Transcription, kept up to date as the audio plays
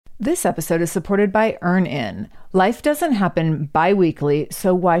This episode is supported by EarnIn. Life doesn't happen bi-weekly,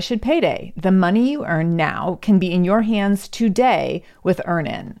 so why should payday? The money you earn now can be in your hands today with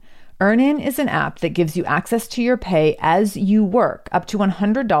EarnIn. EarnIn is an app that gives you access to your pay as you work, up to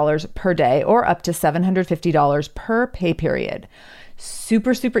 $100 per day or up to $750 per pay period.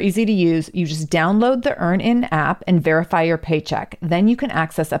 Super easy to use. You just download the EarnIn app and verify your paycheck. Then you can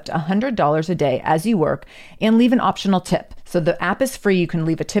access up to $100 a day as you work and leave an optional tip. So the app is free. You can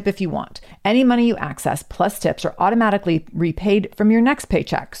leave a tip if you want. Any money you access plus tips are automatically repaid from your next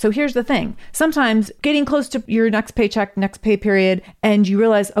paycheck. So here's the thing. Sometimes getting close to your next paycheck, next pay period, and you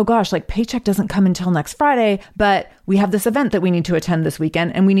realize, oh gosh, like paycheck doesn't come until next Friday, but we have this event that we need to attend this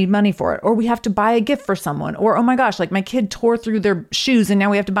weekend and we need money for it. Or we have to buy a gift for someone. Or, oh my gosh, like my kid tore through their shoes and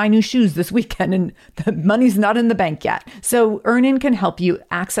now we have to buy new shoes this weekend and the money's not in the bank yet. So EarnIn can help you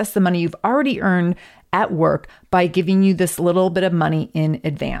access the money you've already earned at work by giving you this little bit of money in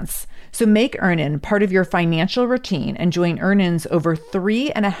advance. So make EarnIn part of your financial routine and join EarnIn's over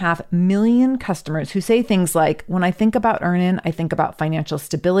 3.5 million customers who say things like, when I think about EarnIn, I think about financial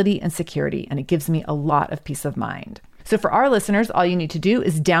stability and security, and it gives me a lot of peace of mind. So for our listeners, all you need to do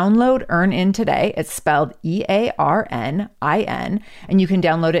is download EarnIn today. It's spelled EarnIn, and you can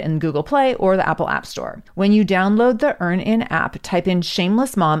download it in Google Play or the Apple App Store. When you download the EarnIn app, type in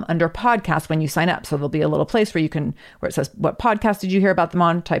Shameless Mom under podcast when you sign up. So there'll be a little place where it says, what podcast did you hear about them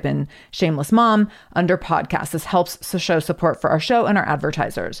on? Type in Shameless Mom under podcast. This helps to show support for our show and our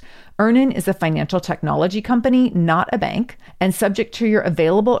advertisers. EarnIn is a financial technology company, not a bank, and subject to your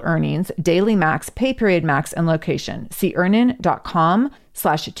available earnings, daily max, pay period max, and location. See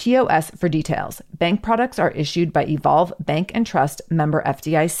earnin.com/TOS for details. Bank products are issued by Evolve Bank and Trust, member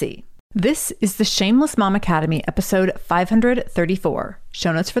FDIC. This is the Shameless Mom Academy, episode 534.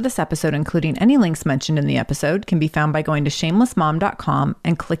 Show notes for this episode, including any links mentioned in the episode, can be found by going to shamelessmom.com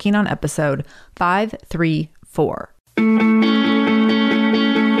and clicking on episode 534.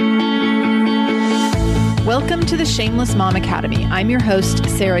 Welcome to the Shameless Mom Academy. I'm your host,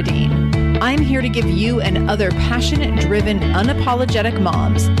 Sarah Dean. I'm here to give you and other passionate, driven, unapologetic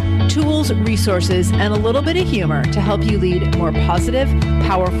moms tools, resources, and a little bit of humor to help you lead more positive,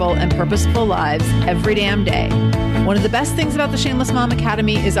 powerful, and purposeful lives every damn day. One of the best things about the Shameless Mom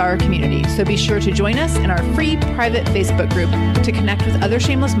Academy is our community, so be sure to join us in our free private Facebook group to connect with other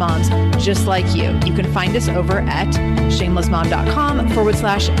shameless moms just like you. You can find us over at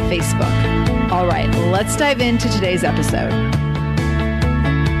shamelessmom.com/Facebook. All right, let's dive into today's episode.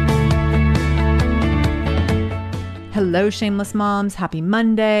 Hello, Shameless Moms. Happy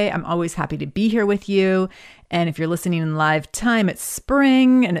Monday. I'm always happy to be here with you. And if you're listening in live time, it's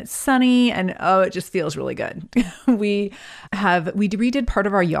spring and it's sunny and oh, it just feels really good. We redid part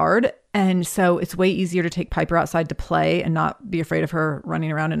of our yard. And so it's way easier to take Piper outside to play and not be afraid of her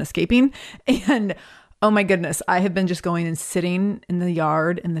running around and escaping. And oh my goodness, I have been just going and sitting in the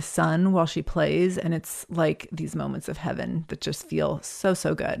yard in the sun while she plays. And it's like these moments of heaven that just feel so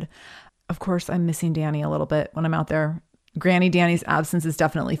good. Of course, I'm missing Danny a little bit when I'm out there. Granny Danny's absence is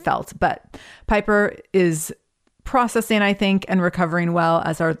definitely felt, but Piper is processing, I think, and recovering well,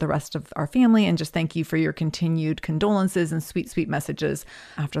 as are the rest of our family. And just thank you for your continued condolences and sweet messages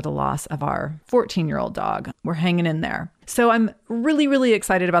after the loss of our 14-year-old dog. We're hanging in there. So I'm really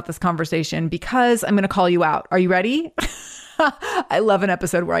excited about this conversation because I'm going to call you out. Are you ready? I love an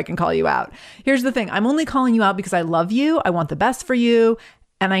episode where I can call you out. Here's the thing. I'm only calling you out because I love you. I want the best for you.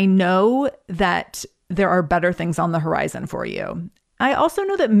 And I know that there are better things on the horizon for you. I also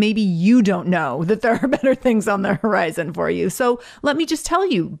know that maybe you don't know that there are better things on the horizon for you. So let me just tell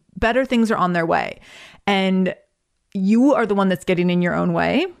you, better things are on their way. And you are the one that's getting in your own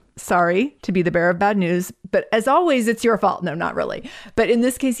way. Sorry to be the bearer of bad news, but as always, it's your fault. No, not really. But in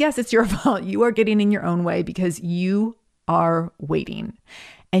this case, yes, it's your fault. You are getting in your own way because you are waiting.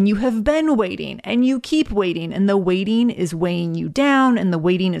 And you have been waiting and you keep waiting, and the waiting is weighing you down, and the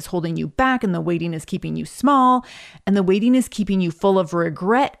waiting is holding you back, and the waiting is keeping you small, and the waiting is keeping you full of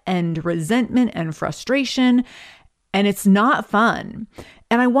regret and resentment and frustration. And it's not fun.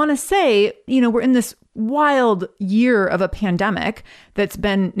 And I want to say, we're in this wild year of a pandemic that's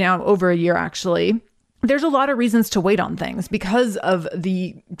been now over a year, actually. There's a lot of reasons to wait on things because of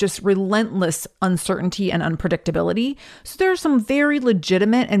the just relentless uncertainty and unpredictability. So there are some very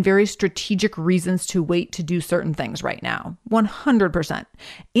legitimate and very strategic reasons to wait to do certain things right now, 100%.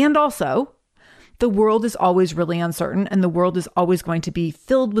 And also, the world is always really uncertain and the world is always going to be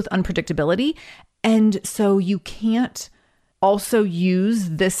filled with unpredictability. And so you can't also use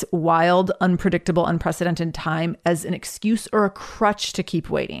this wild, unpredictable, unprecedented time as an excuse or a crutch to keep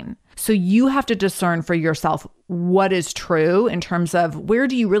waiting. So you have to discern for yourself, what is true in terms of where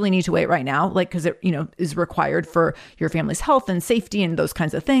do you really need to wait right now? Like, because it, is required for your family's health and safety and those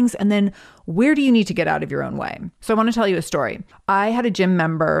kinds of things. And then where do you need to get out of your own way? So I want to tell you a story. I had a gym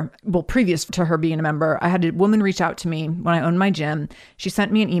member, previous to her being a member, I had a woman reach out to me when I owned my gym. She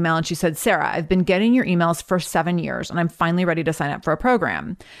sent me an email and she said, Sarah, I've been getting your emails for 7 years and I'm finally ready to sign up for a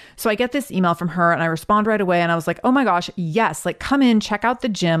program. So I get this email from her and I respond right away. And I was like, oh my gosh, yes, like come in, check out the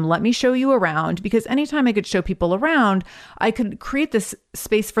gym. Let me show you around, because anytime I could show people around, I could create this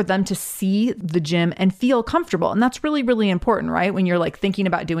space for them to see the gym and feel comfortable. And that's really, really important, right? When you're like thinking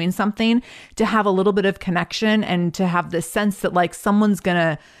about doing something, to have a little bit of connection and to have this sense that like someone's going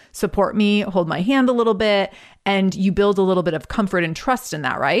to support me, hold my hand a little bit, and you build a little bit of comfort and trust in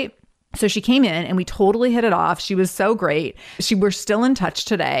that, right? So she came in and we totally hit it off. She was so great. We're still in touch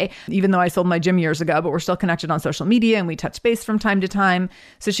today, even though I sold my gym years ago, but we're still connected on social media and we touch base from time to time.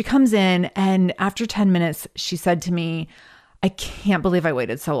 So she comes in and after 10 minutes, she said to me, I can't believe I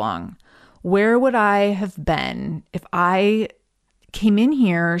waited so long. Where would I have been if I came in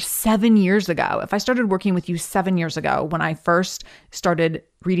here 7 years ago? If I started working with you 7 years ago, when I first started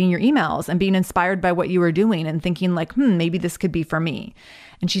reading your emails and being inspired by what you were doing and thinking like, maybe this could be for me.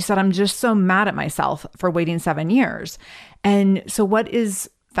 And she said, I'm just so mad at myself for waiting 7 years. And so what is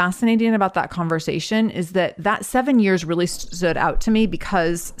fascinating about that conversation is that 7 years really stood out to me,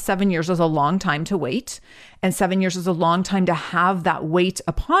 because 7 years is a long time to wait. And 7 years is a long time to have that weight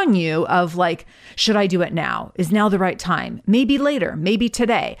upon you of like, should I do it now? Is now the right time? Maybe later, maybe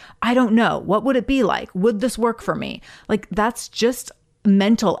today. I don't know. What would it be like? Would this work for me? Like, that's just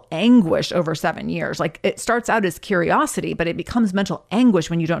mental anguish over 7 years. Like, it starts out as curiosity, but it becomes mental anguish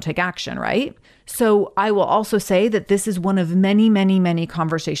when you don't take action, right? So I will also say that this is one of many, many, many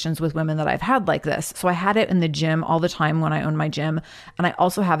conversations with women that I've had like this. So I had it in the gym all the time when I own my gym. And I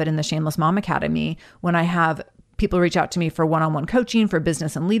also have it in the Shameless Mom Academy when I have people reach out to me for one-on-one coaching for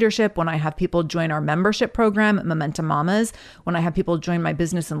business and leadership, when I have people join our membership program at Momentum Mamas, when I have people join my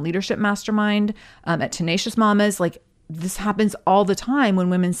business and leadership mastermind at Tenacious Mamas. Like, this happens all the time when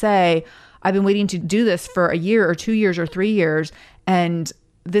women say, I've been waiting to do this for a year or 2 years or 3 years, and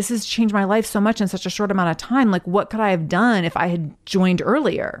this has changed my life so much in such a short amount of time. Like, what could I have done if I had joined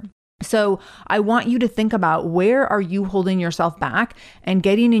earlier? So I want you to think about, where are you holding yourself back and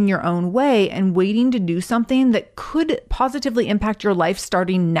getting in your own way and waiting to do something that could positively impact your life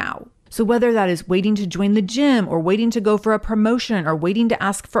starting now? So whether that is waiting to join the gym, or waiting to go for a promotion, or waiting to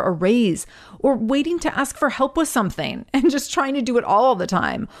ask for a raise, or waiting to ask for help with something and just trying to do it all the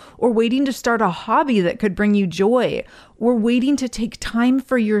time, or waiting to start a hobby that could bring you joy, or waiting to take time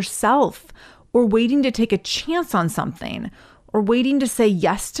for yourself, or waiting to take a chance on something, or waiting to say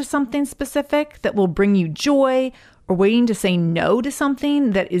yes to something specific that will bring you joy, or waiting to say no to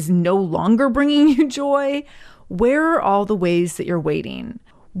something that is no longer bringing you joy. Where are all the ways that you're waiting?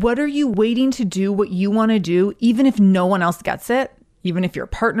 What are you waiting to do what you want to do, even if no one else gets it, even if your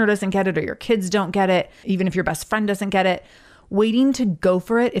partner doesn't get it, or your kids don't get it, even if your best friend doesn't get it, waiting to go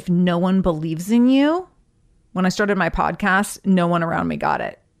for it if no one believes in you? When I started my podcast, no one around me got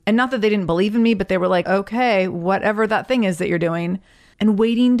it. And not that they didn't believe in me, but they were like, okay, whatever that thing is that you're doing. And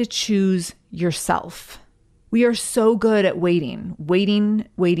waiting to choose yourself. We are so good at waiting.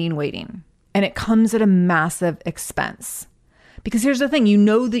 And it comes at a massive expense. Because here's the thing, you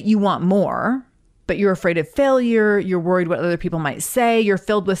know that you want more, but you're afraid of failure. You're worried what other people might say. You're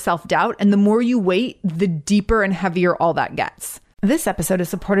filled with self-doubt. And the more you wait, the deeper and heavier all that gets. This episode is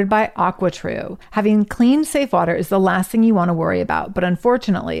supported by AquaTrue. Having clean, safe water is the last thing you want to worry about. But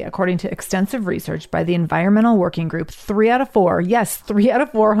unfortunately, according to extensive research by the Environmental Working Group, 3 out of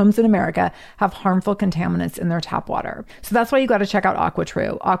 4 homes in America have harmful contaminants in their tap water. So that's why you got to check out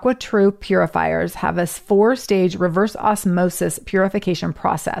AquaTrue. AquaTrue purifiers have a 4-stage reverse osmosis purification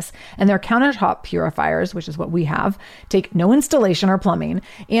process. And their countertop purifiers, which is what we have, take no installation or plumbing,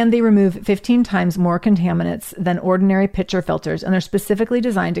 and they remove 15 times more contaminants than ordinary pitcher filters. And they're specifically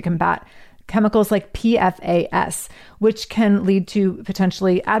designed to combat chemicals like PFAS, which can lead to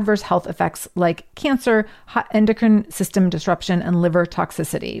potentially adverse health effects like cancer, endocrine system disruption, and liver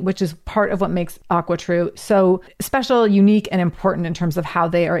toxicity, which is part of what makes AquaTrue so special, unique, and important in terms of how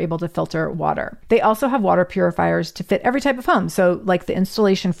they are able to filter water. They also have water purifiers to fit every type of home. So like the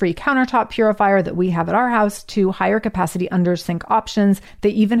installation-free countertop purifier that we have at our house, to higher capacity under sink options.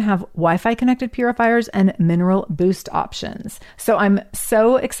 They even have Wi-Fi connected purifiers and mineral boost options. So I'm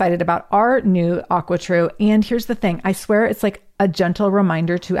so excited about our new AquaTrue. And here's the thing, I swear it's like a gentle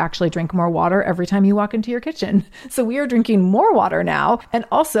reminder to actually drink more water every time you walk into your kitchen. So we are drinking more water now and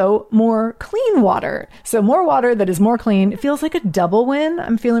also more clean water. So more water that is more clean. It feels like a double win.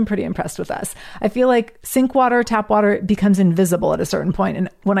 I'm feeling pretty impressed with us. I feel like sink water, tap water becomes invisible at a certain point. And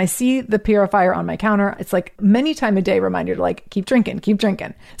when I see the purifier on my counter, it's like many times a day reminder to like, keep drinking, keep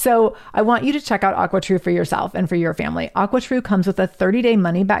drinking. So I want you to check out AquaTrue for yourself and for your family. AquaTrue comes with a 30-day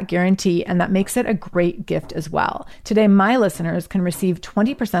money-back guarantee, and that makes it a great gift as well. Today, my listeners can receive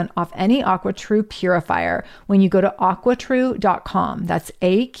 20% off any AquaTrue purifier when you go to aquatrue.com. That's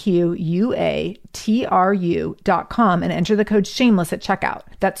AQUATRU.com and enter the code shameless at checkout.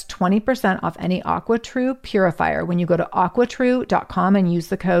 That's 20% off any AquaTrue purifier when you go to aquatrue.com and use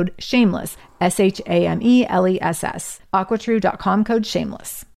the code shameless, SHAMELESS. aquatrue.com code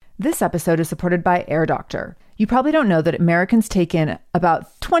shameless. This episode is supported by Air Doctor. You probably don't know that Americans take in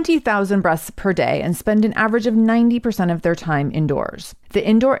about 20,000 breaths per day and spend an average of 90% of their time indoors. The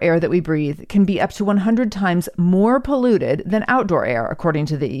indoor air that we breathe can be up to 100 times more polluted than outdoor air, according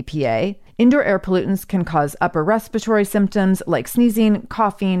to the EPA. Indoor air pollutants can cause upper respiratory symptoms like sneezing,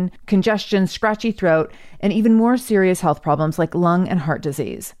 coughing, congestion, scratchy throat, and even more serious health problems like lung and heart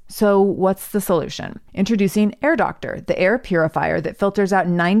disease. So what's the solution? Introducing Air Doctor, the air purifier that filters out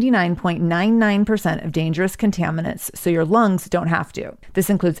 99.99% of dangerous contaminants so your lungs don't have to. This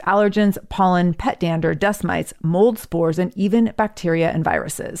includes allergens, pollen, pet dander, dust mites, mold spores, and even bacteria and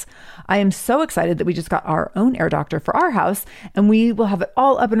viruses. I am so excited that we just got our own Air Doctor for our house, and we will have it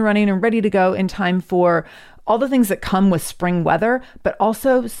all up and running and ready to go in time for all the things that come with spring weather, but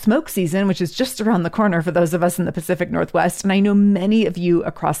also smoke season, which is just around the corner for those of us in the Pacific Northwest. And I know many of you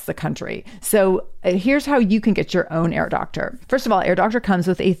across the country. So here's how you can get your own Air Doctor. First of all, Air Doctor comes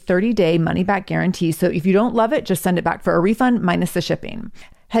with a 30-day money-back guarantee. So if you don't love it, just send it back for a refund minus the shipping.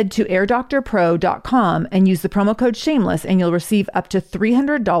 Head to airdoctorpro.com and use the promo code shameless, and you'll receive up to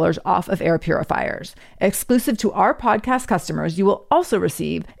 $300 off of air purifiers. Exclusive to our podcast customers, you will also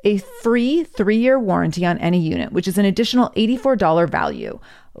receive a free 3-year warranty on any unit, which is an additional $84 value.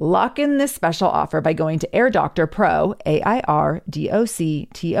 Lock in this special offer by going to airdoctorpro,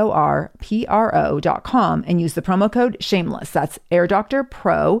 airdoctorpro.com, and use the promo code shameless. That's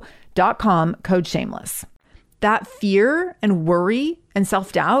airdoctorpro.com, code shameless. That fear and worry and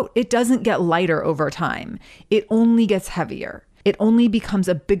self-doubt, it doesn't get lighter over time. It only gets heavier. It only becomes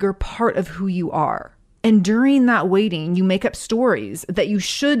a bigger part of who you are. And during that waiting, you make up stories that you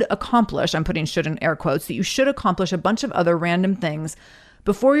should accomplish. I'm putting should in air quotes, that you should accomplish a bunch of other random things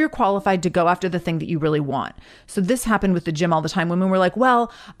before you're qualified to go after the thing that you really want. So this happened with the gym all the time. Women were like,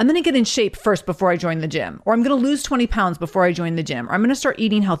 well, I'm going to get in shape first before I join the gym, or I'm going to lose 20 pounds before I join the gym, or I'm going to start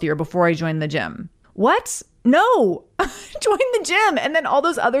eating healthier before I join the gym. What? No, join the gym. And then all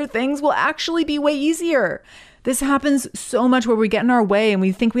those other things will actually be way easier. This happens so much where we get in our way and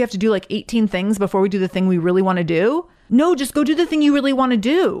we think we have to do like 18 things before we do the thing we really want to do. No, just go do the thing you really want to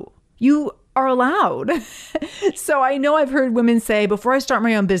do. You are allowed. So I know I've heard women say, before I start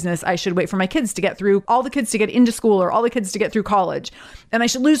my own business, I should wait for my kids to get through, all the kids to get into school or all the kids to get through college. And I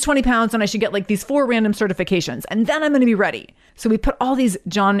should lose 20 pounds and I should get like these 4 random certifications. And then I'm going to be ready. So we put all these,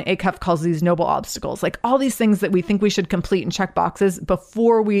 John Acuff calls these noble obstacles, like all these things that we think we should complete and check boxes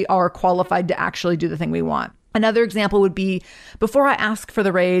before we are qualified to actually do the thing we want. Another example would be, before I ask for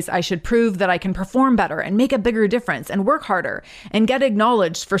the raise, I should prove that I can perform better and make a bigger difference and work harder and get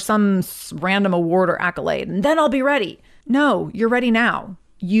acknowledged for some random award or accolade, and then I'll be ready. No, you're ready now.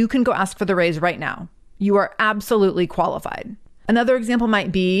 You can go ask for the raise right now. You are absolutely qualified. Another example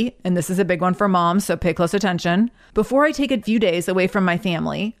might be, and this is a big one for moms, so pay close attention. Before I take a few days away from my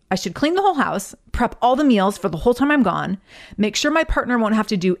family, I should clean the whole house, prep all the meals for the whole time I'm gone, make sure my partner won't have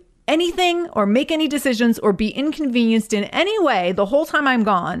to do anything or make any decisions or be inconvenienced in any way the whole time I'm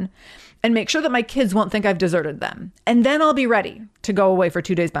gone, and make sure that my kids won't think I've deserted them. And then I'll be ready to go away for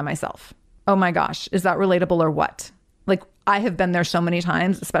 2 days by myself. Oh my gosh, is that relatable or what? Like, I have been there so many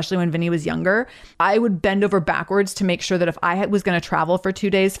times, especially when Vinny was younger. I would bend over backwards to make sure that if I was going to travel for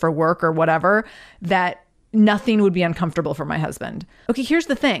 2 days for work or whatever, that nothing would be uncomfortable for my husband. Okay, here's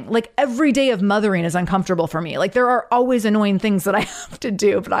the thing. Like, every day of mothering is uncomfortable for me. Like, there are always annoying things that I have to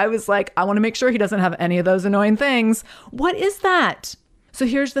do, but I was like, I want to make sure he doesn't have any of those annoying things. What is that? So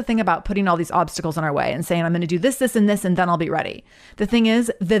here's the thing about putting all these obstacles in our way and saying, I'm going to do this, this, and this, and then I'll be ready. The thing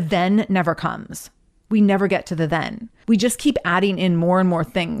is, the then never comes. We never get to the then. We just keep adding in more and more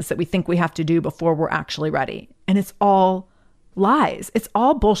things that we think we have to do before we're actually ready. And it's all lies. It's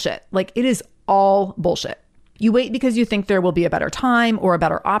all bullshit. Like, it is all bullshit. You wait because you think there will be a better time or a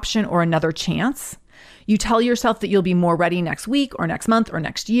better option or another chance. You tell yourself that you'll be more ready next week or next month or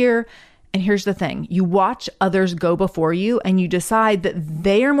next year. And here's the thing, you watch others go before you and you decide that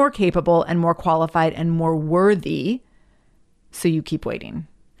they are more capable and more qualified and more worthy. So you keep waiting.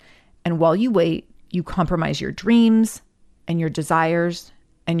 And while you wait, you compromise your dreams and your desires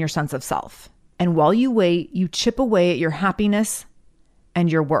and your sense of self. And while you wait, you chip away at your happiness and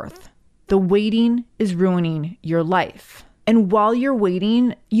your worth. The waiting is ruining your life. And while you're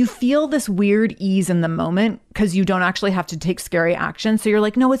waiting, you feel this weird ease in the moment because you don't actually have to take scary action. So you're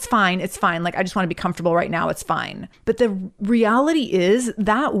like, no, it's fine. It's fine. Like, I just want to be comfortable right now. It's fine. But the reality is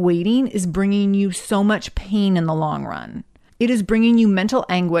that waiting is bringing you so much pain in the long run. It is bringing you mental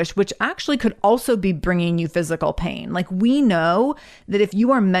anguish, which actually could also be bringing you physical pain. Like, we know that if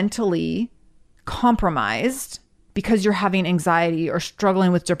you are mentally compromised because you're having anxiety or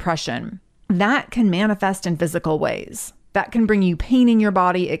struggling with depression, that can manifest in physical ways. That can bring you pain in your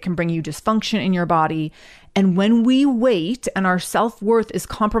body. It can bring you dysfunction in your body. And when we wait and our self-worth is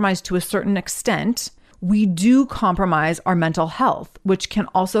compromised to a certain extent, we do compromise our mental health, which can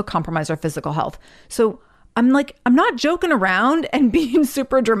also compromise our physical health. So I'm not joking around and being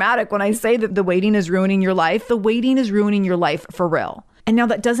super dramatic when I say that the waiting is ruining your life. The waiting is ruining your life for real. And now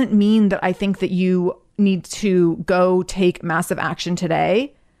that doesn't mean that I think that you need to go take massive action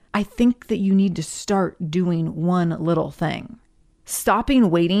today. I think that you need to start doing one little thing. Stopping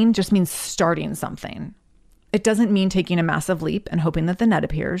waiting just means starting something. It doesn't mean taking a massive leap and hoping that the net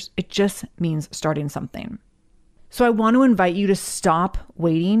appears. It just means starting something. So I want to invite you to stop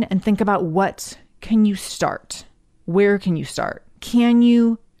waiting and think about, what can you start? Where can you start? Can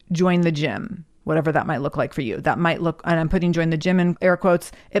you join the gym? Whatever that might look like for you. That might look, and I'm putting join the gym in air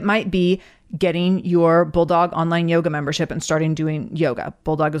quotes, it might be getting your Bulldog online yoga membership and starting doing yoga.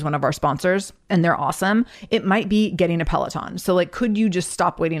 Bulldog is one of our sponsors and they're awesome. It might be getting a Peloton. So like, could you just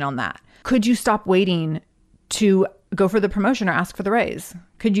stop waiting on that? Could you stop waiting to go for the promotion or ask for the raise?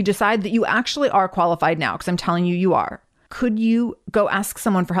 Could you decide that you actually are qualified now? Because I'm telling you, you are. Could you go ask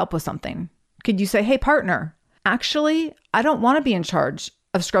someone for help with something? Could you say, hey, partner, actually, I don't want to be in charge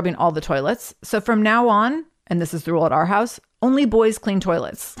of scrubbing all the toilets. So from now on, and this is the rule at our house, only boys clean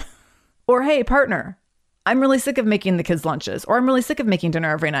toilets. Or, hey, partner, I'm really sick of making the kids' lunches, or I'm really sick of making dinner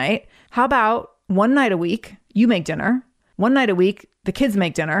every night. How about one night a week, you make dinner. One night a week, the kids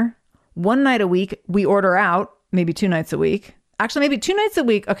make dinner. One night a week, we order out, maybe 2 nights a week. Actually, maybe 2 nights a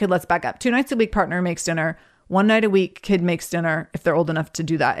week. Okay, let's back up. 2 nights a week, partner makes dinner. 1 night a week, kid makes dinner, if they're old enough to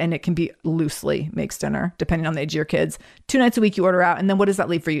do that. And it can be loosely makes dinner, depending on the age of your kids. 2 nights a week, you order out. And then what does that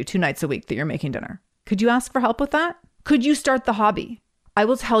leave for you? 2 nights a week that you're making dinner. Could you ask for help with that? Could you start the hobby? I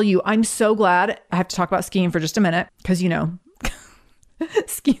will tell you, I'm so glad. I have to talk about skiing for just a minute because, you know,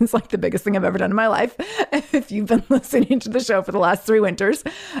 skiing's like the biggest thing I've ever done in my life. If you've been listening to the show for the last 3 winters.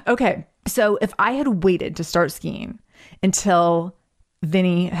 Okay. So if I had waited to start skiing until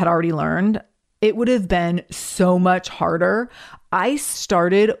Vinny had already learned, it would have been so much harder. I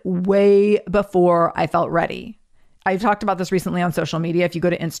started way before I felt ready. I've talked about this recently on social media. If you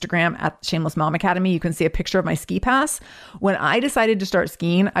go to Instagram at Shameless Mom Academy, you can see a picture of my ski pass. When I decided to start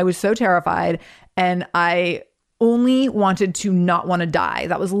skiing, I was so terrified and I only wanted to not want to die.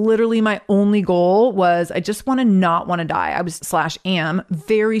 That was literally my only goal, was I just want to not want to die. I was / am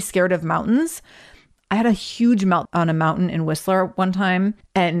very scared of mountains. I had a huge melt on a mountain in Whistler one time.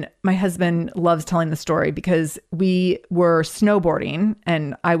 And my husband loves telling the story because we were snowboarding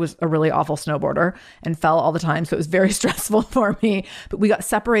and I was a really awful snowboarder and fell all the time. So it was very stressful for me, but we got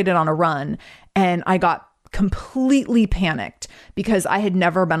separated on a run and I got completely panicked because I had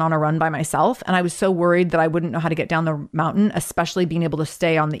never been on a run by myself. And I was so worried that I wouldn't know how to get down the mountain, especially being able to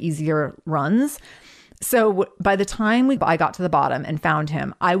stay on the easier runs. So by the time I got to the bottom and found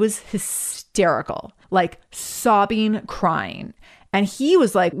him, I was hysterical, like sobbing, crying. And he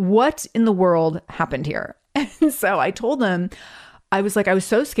was like, what in the world happened here? And so I told him, I was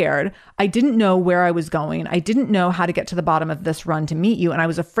so scared. I didn't know where I was going. I didn't know how to get to the bottom of this run to meet you. And I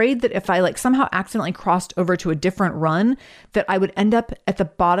was afraid that if I somehow accidentally crossed over to a different run, that I would end up at the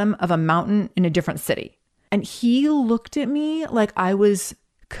bottom of a mountain in a different city. And he looked at me like I was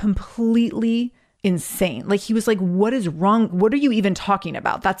completely insane. Like he was like, what is wrong? What are you even talking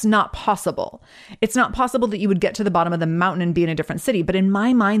about? That's not possible. It's not possible that you would get to the bottom of the mountain and be in a different city. But in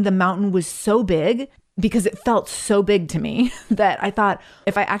my mind, the mountain was so big because it felt so big to me that I thought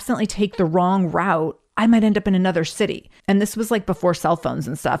if I accidentally take the wrong route, I might end up in another city. And this was like before cell phones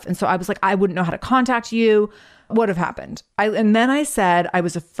and stuff. And so I was like, I wouldn't know how to contact you. What have happened? And then I said, I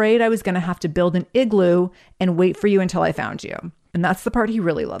was afraid I was going to have to build an igloo and wait for you until I found you. And that's the part he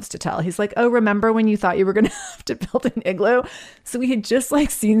really loves to tell. He's like, oh, remember when you thought you were going to have to build an igloo? So we had just like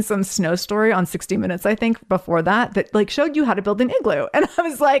seen some snow story on 60 Minutes, I think, before that like showed you how to build an igloo. And I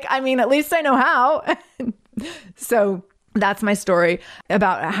was like, I mean, at least I know how. So that's my story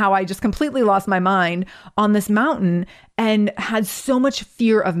about how I just completely lost my mind on this mountain and had so much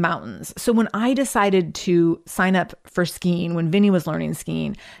fear of mountains. So when I decided to sign up for skiing, when Vinny was learning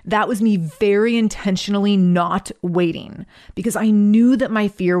skiing, that was me very intentionally not waiting, because I knew that my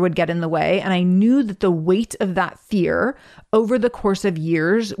fear would get in the way. And I knew that the weight of that fear over the course of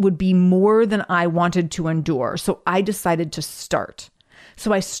years would be more than I wanted to endure. So I decided to start.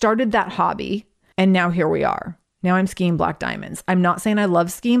 So I started that hobby, and now here we are. Now I'm skiing black diamonds. I'm not saying I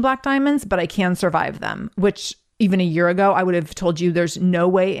love skiing black diamonds, but I can survive them, which even a year ago, I would have told you there's no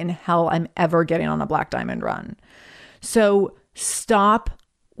way in hell I'm ever getting on a black diamond run. So stop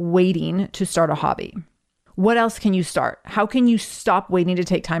waiting to start a hobby. What else can you start? How can you stop waiting to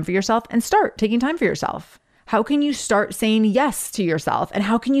take time for yourself and start taking time for yourself? How can you start saying yes to yourself? And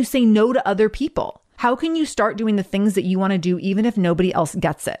how can you say no to other people? How can you start doing the things that you want to do even if nobody else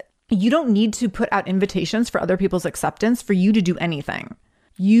gets it? You don't need to put out invitations for other people's acceptance for you to do anything.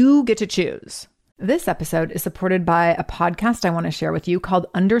 You get to choose. This episode is supported by a podcast I want to share with you called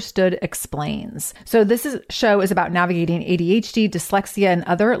Understood Explains. So show is about navigating ADHD, dyslexia, and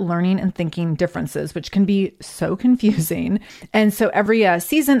other learning and thinking differences, which can be so confusing. And so every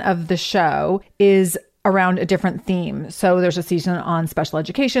season of the show is around a different theme. So there's a season on special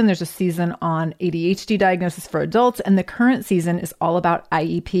education, there's a season on ADHD diagnosis for adults, and the current season is all about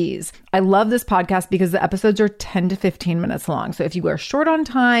IEPs. I love this podcast because the episodes are 10 to 15 minutes long. So if you are short on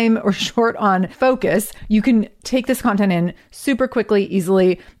time or short on focus, you can take this content in super quickly,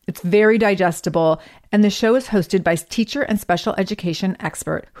 easily. It's very digestible. And the show is hosted by teacher and special education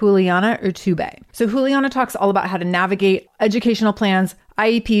expert Juliana Urtubey. So Juliana talks all about how to navigate educational plans,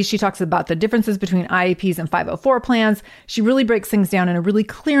 IEPs. She talks about the differences between IEPs and 504 plans. She really breaks things down in a really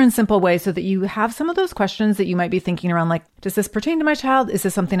clear and simple way so that you have some of those questions that you might be thinking around, like, does this pertain to my child? Is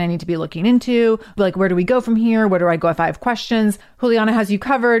this something I need to be looking into? Like, where do we go from here? Where do I go if I have questions? Juliana has you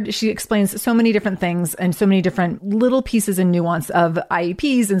covered. She explains so many different things and so many different little pieces and nuance of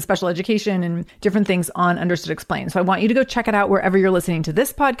IEPs and special education and different things on Understood Explains. So I want you to go check it out wherever you're listening to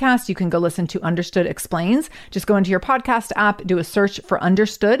this podcast. You can go listen to Understood Explains. Just go into your podcast app, do a search for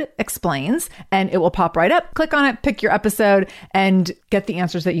Understood Explains, and it will pop right up. Click on it, pick your episode, and get the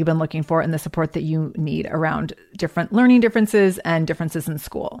answers that you've been looking for and the support that you need around different learning differences and differences in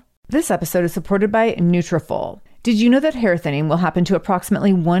school. This episode is supported by Nutrafol. Did you know that hair thinning will happen to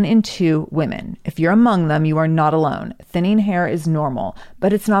approximately 1 in 2 women? If you're among them, you are not alone. Thinning hair is normal,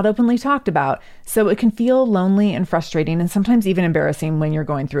 but it's not openly talked about, so it can feel lonely and frustrating and sometimes even embarrassing when you're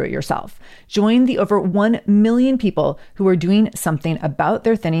going through it yourself. Join the over 1 million people who are doing something about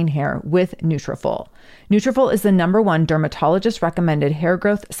their thinning hair with Nutrafol. Nutrafol is the #1 dermatologist-recommended hair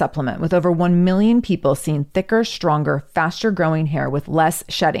growth supplement, with over 1 million people seeing thicker, stronger, faster-growing hair with less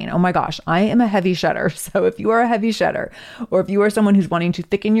shedding. Oh my gosh, I am a heavy shedder, so if you are a heavy shedder, or if you are someone who's wanting to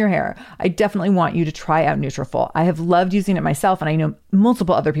thicken your hair, I definitely want you to try out Nutrafol. I have loved using it myself, and I know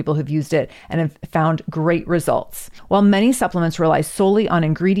multiple other people who've used it and have found great results. While many supplements rely solely on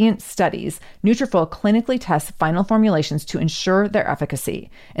ingredient studies, Nutrafol clinically tests final formulations to ensure their efficacy.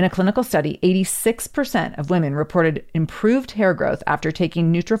 In a clinical study, 86% of women reported improved hair growth after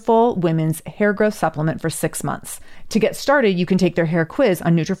taking Nutrafol Women's Hair Growth Supplement for 6 months. To get started, you can take their hair quiz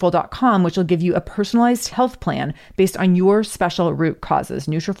on Nutrafol.com, which will give you a personalized health plan based on your special root causes.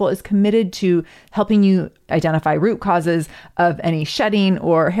 Nutrafol is committed to helping you identify root causes of any shedding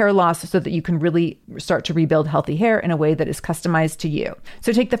or hair loss so that you can really start to rebuild healthy hair in a way that is customized to you.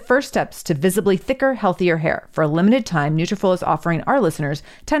 So take the first steps to visibly thicker, healthier hair. For a limited time, Nutrafol is offering our listeners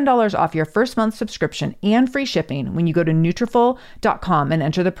 $10 off your first month subscription and free shipping when you go to Nutrafol.com and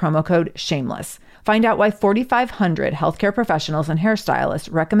enter the promo code SHAMELESS. Find out why 4,500 healthcare professionals and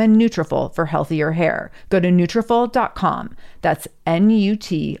hairstylists recommend Nutrafol for healthier hair. Go to Nutrafol.com. That's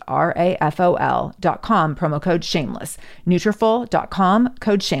Nutrafol.com, promo code SHAMELESS. Nutrafol.com,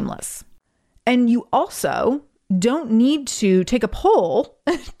 code SHAMELESS. And you also don't need to take a poll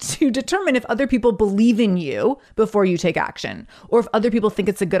to determine if other people believe in you before you take action, or if other people think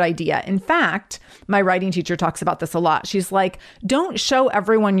it's a good idea. In fact, my writing teacher talks about this a lot. She's like, don't show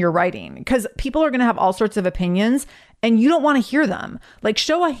everyone your writing, because people are going to have all sorts of opinions and you don't want to hear them. Like,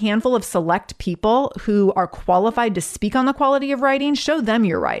 show a handful of select people who are qualified to speak on the quality of writing, show them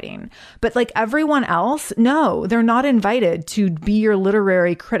your writing. But like everyone else, no, they're not invited to be your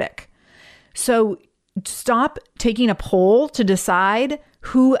literary critic. So stop taking a poll to decide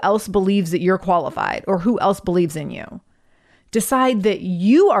who else believes that you're qualified or who else believes in you. Decide that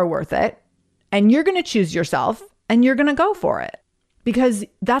you are worth it and you're going to choose yourself and you're going to go for it, because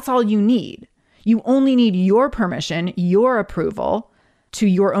that's all you need. You only need your permission, your approval to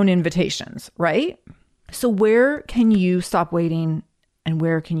your own invitations, right? So where can you stop waiting and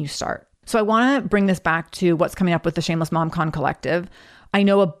where can you start? So I want to bring this back to what's coming up with the Shameless Mom Con Collective. I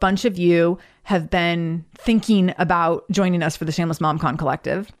know a bunch of you have been thinking about joining us for the Shameless Mom Con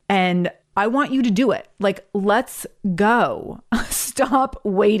Collective, and I want you to do it. Like, let's go. Stop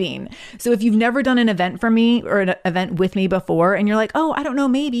waiting. So if you've never done an event for me or an event with me before, and you're like, oh, I don't know,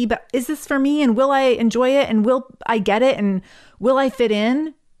 maybe, but is this for me? And will I enjoy it? And will I get it? And will I fit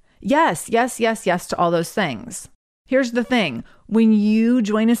in? Yes, yes, yes, yes to all those things. Here's the thing. When you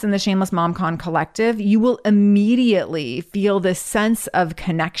join us in the Shameless Mom Con Collective, you will immediately feel this sense of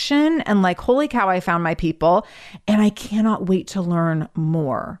connection and like, holy cow, I found my people and I cannot wait to learn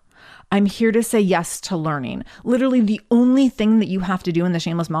more. I'm here to say yes to learning. Literally, the only thing that you have to do in the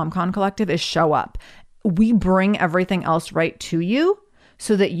Shameless Mom Con Collective is show up. We bring everything else right to you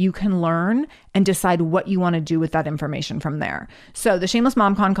so that you can learn and decide what you want to do with that information from there. So the Shameless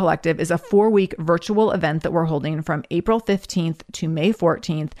Mom Con Collective is a 4-week virtual event that we're holding from April 15th to May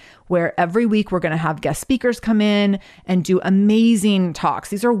 14th, where every week we're going to have guest speakers come in and do amazing talks.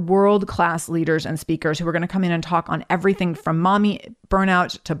 These are world-class leaders and speakers who are going to come in and talk on everything from mommy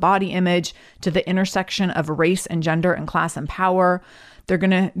burnout to body image to the intersection of race and gender and class and power. They're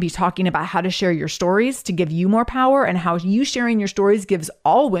going to be talking about how to share your stories to give you more power and how you sharing your stories gives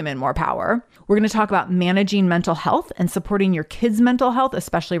all women more power. We're going to talk about managing mental health and supporting your kids' mental health,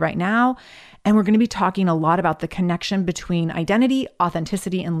 especially right now. And we're going to be talking a lot about the connection between identity,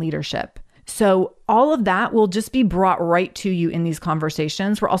 authenticity, and leadership. So all of that will just be brought right to you in these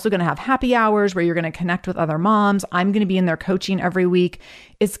conversations. We're also going to have happy hours where you're going to connect with other moms. I'm going to be in there coaching every week.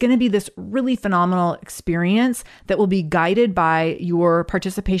 It's going to be this really phenomenal experience that will be guided by your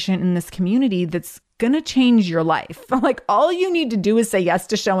participation in this community that's going to change your life. Like, all you need to do is say yes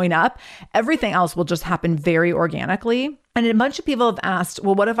to showing up. Everything else will just happen very organically. And a bunch of people have asked,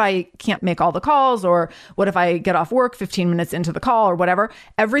 well, what if I can't make all the calls? Or what if I get off work 15 minutes into the call or whatever?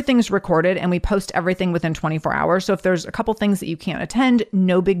 Everything's recorded and we post everything within 24 hours. So if there's a couple things that you can't attend,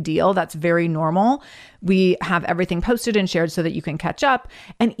 no big deal. That's very normal. We have everything posted and shared so that you can catch up.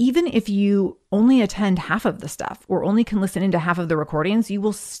 And even if you only attend half of the stuff or only can listen into half of the recordings, you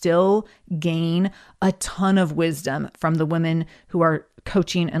will still gain a ton of wisdom from the women who are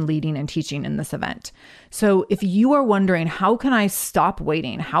coaching and leading and teaching in this event. So if you are wondering, how can I stop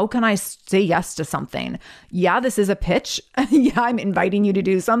waiting? How can I say yes to something? Yeah, this is a pitch. Yeah, I'm inviting you to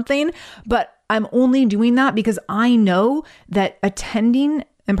do something, but I'm only doing that because I know that attending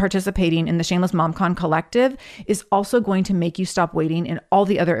and participating in the Shameless Mom Con Collective is also going to make you stop waiting in all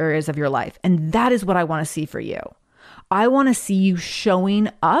the other areas of your life. And that is what I want to see for you. I want to see you showing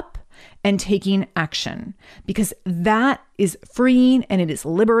up and taking action, because that is freeing and it is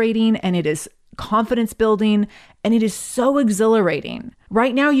liberating and it is confidence building and it is so exhilarating.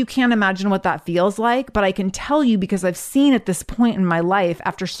 Right now, you can't imagine what that feels like, but I can tell you, because I've seen at this point in my life,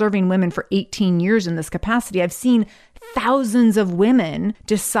 after serving women for 18 years in this capacity, I've seen thousands of women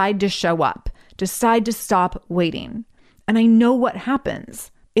decide to show up, decide to stop waiting. And I know what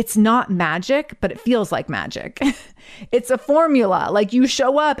happens. It's not magic, but it feels like magic. It's a formula. Like, you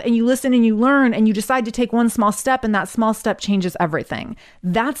show up and you listen and you learn and you decide to take one small step, and that small step changes everything.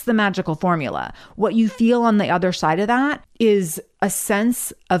 That's the magical formula. What you feel on the other side of that is a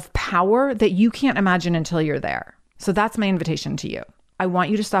sense of power that you can't imagine until you're there. So that's my invitation to you. I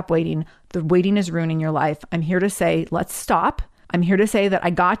want you to stop waiting. The waiting is ruining your life. I'm here to say, let's stop. I'm here to say that I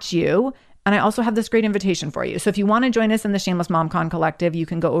got you. And I also have this great invitation for you. So if you want to join us in the Shameless Mom Con Collective, you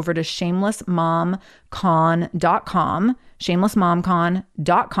can go over to shamelessmomcon.com,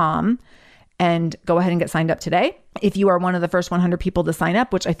 shamelessmomcon.com, and go ahead and get signed up today. If you are one of the first 100 people to sign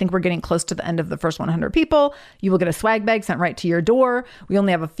up, which I think we're getting close to the end of the first 100 people, you will get a swag bag sent right to your door. We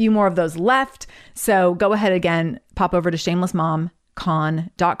only have a few more of those left. So go ahead again, pop over to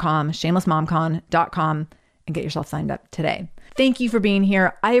shamelessmomcon.com, shamelessmomcon.com, and get yourself signed up today. Thank you for being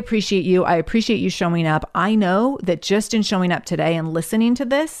here. I appreciate you. I appreciate you showing up. I know that just in showing up today and listening to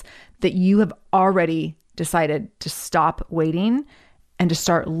this, that you have already decided to stop waiting and to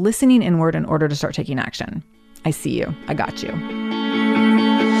start listening inward in order to start taking action. I see you. I got you.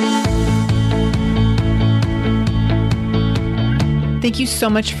 Thank you so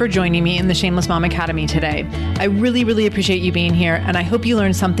much for joining me in the Shameless Mom Academy today. I really, really appreciate you being here, and I hope you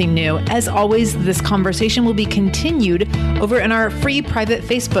learned something new. As always, this conversation will be continued over in our free private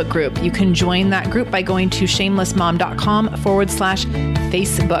Facebook group. You can join that group by going to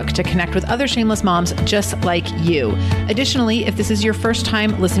shamelessmom.com/Facebook to connect with other shameless moms just like you. Additionally, if this is your first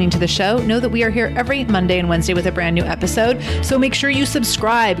time listening to the show, know that we are here every Monday and Wednesday with a brand new episode. So make sure you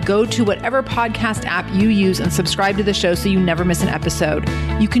subscribe. Go to whatever podcast app you use and subscribe to the show so you never miss an episode.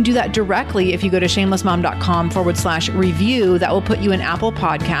 You can do that directly if you go to shamelessmom.com/review. That will put you in Apple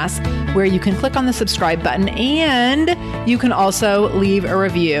Podcasts, where you can click on the subscribe button and you can also leave a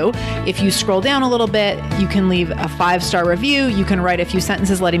review. If you scroll down a little bit, you can leave a 5-star review. You can write a few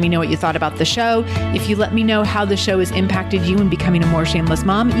sentences letting me know what you thought about the show. If you let me know how the show has impacted you in becoming a more shameless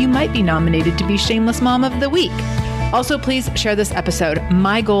mom, you might be nominated to be Shameless Mom of the Week. Also, please share this episode.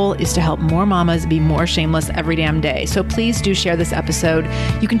 My goal is to help more mamas be more shameless every damn day. So please do share this episode.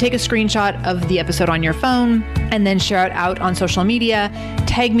 You can take a screenshot of the episode on your phone and then share it out on social media.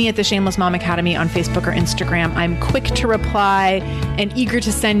 Tag me at the Shameless Mom Academy on Facebook or Instagram. I'm quick to reply and eager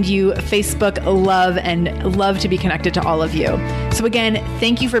to send you Facebook love and love to be connected to all of you. So again,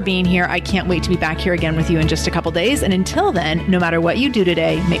 thank you for being here. I can't wait to be back here again with you in just a couple days. And until then, no matter what you do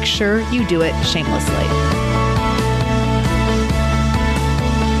today, make sure you do it shamelessly.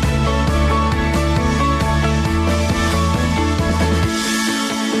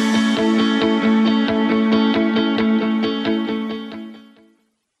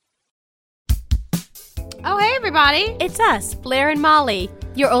 Everybody, it's us, Blair and Molly,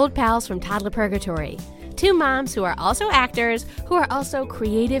 your old pals from Toddler Purgatory. 2 moms who are also actors, who are also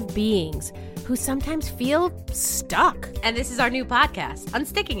creative beings, who sometimes feel stuck. And this is our new podcast,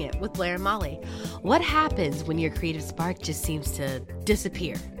 Unsticking It with Blair and Molly. What happens when your creative spark just seems to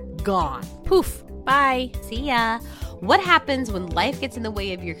disappear? Gone. Poof. Bye. See ya. What happens when life gets in the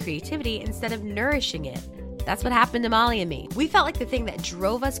way of your creativity instead of nourishing it? That's what happened to Molly and me. We felt like the thing that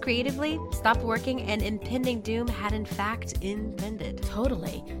drove us creatively stopped working, and impending doom had in fact impended.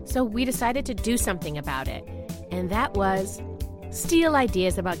 Totally. So we decided to do something about it. And that was steal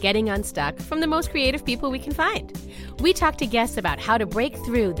ideas about getting unstuck from the most creative people we can find. We talked to guests about how to break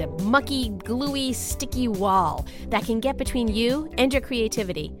through the mucky, gluey, sticky wall that can get between you and your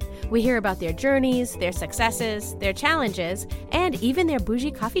creativity. We hear about their journeys, their successes, their challenges, and even their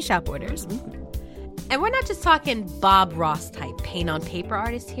bougie coffee shop orders. And we're not just talking Bob Ross type paint on paper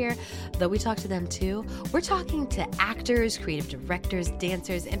artists here, though we talk to them too. We're talking to actors, creative directors,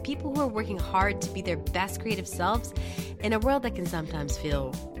 dancers, and people who are working hard to be their best creative selves in a world that can sometimes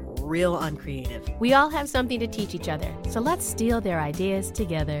feel real uncreative. We all have something to teach each other, so let's steal their ideas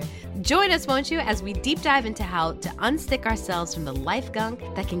together. Join us, won't you, as we deep dive into how to unstick ourselves from the life gunk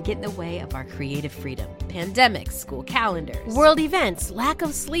that can get in the way of our creative freedom. Pandemics, school calendars, world events, lack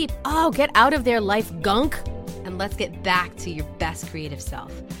of sleep. Oh, get out of their life gunk. And let's get back to your best creative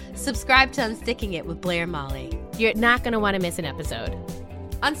self. Subscribe to Unsticking It with Blair and Molly. You're not going to want to miss an episode.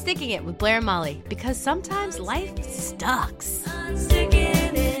 Unsticking It with Blair and Molly, because sometimes life sucks. Unsticking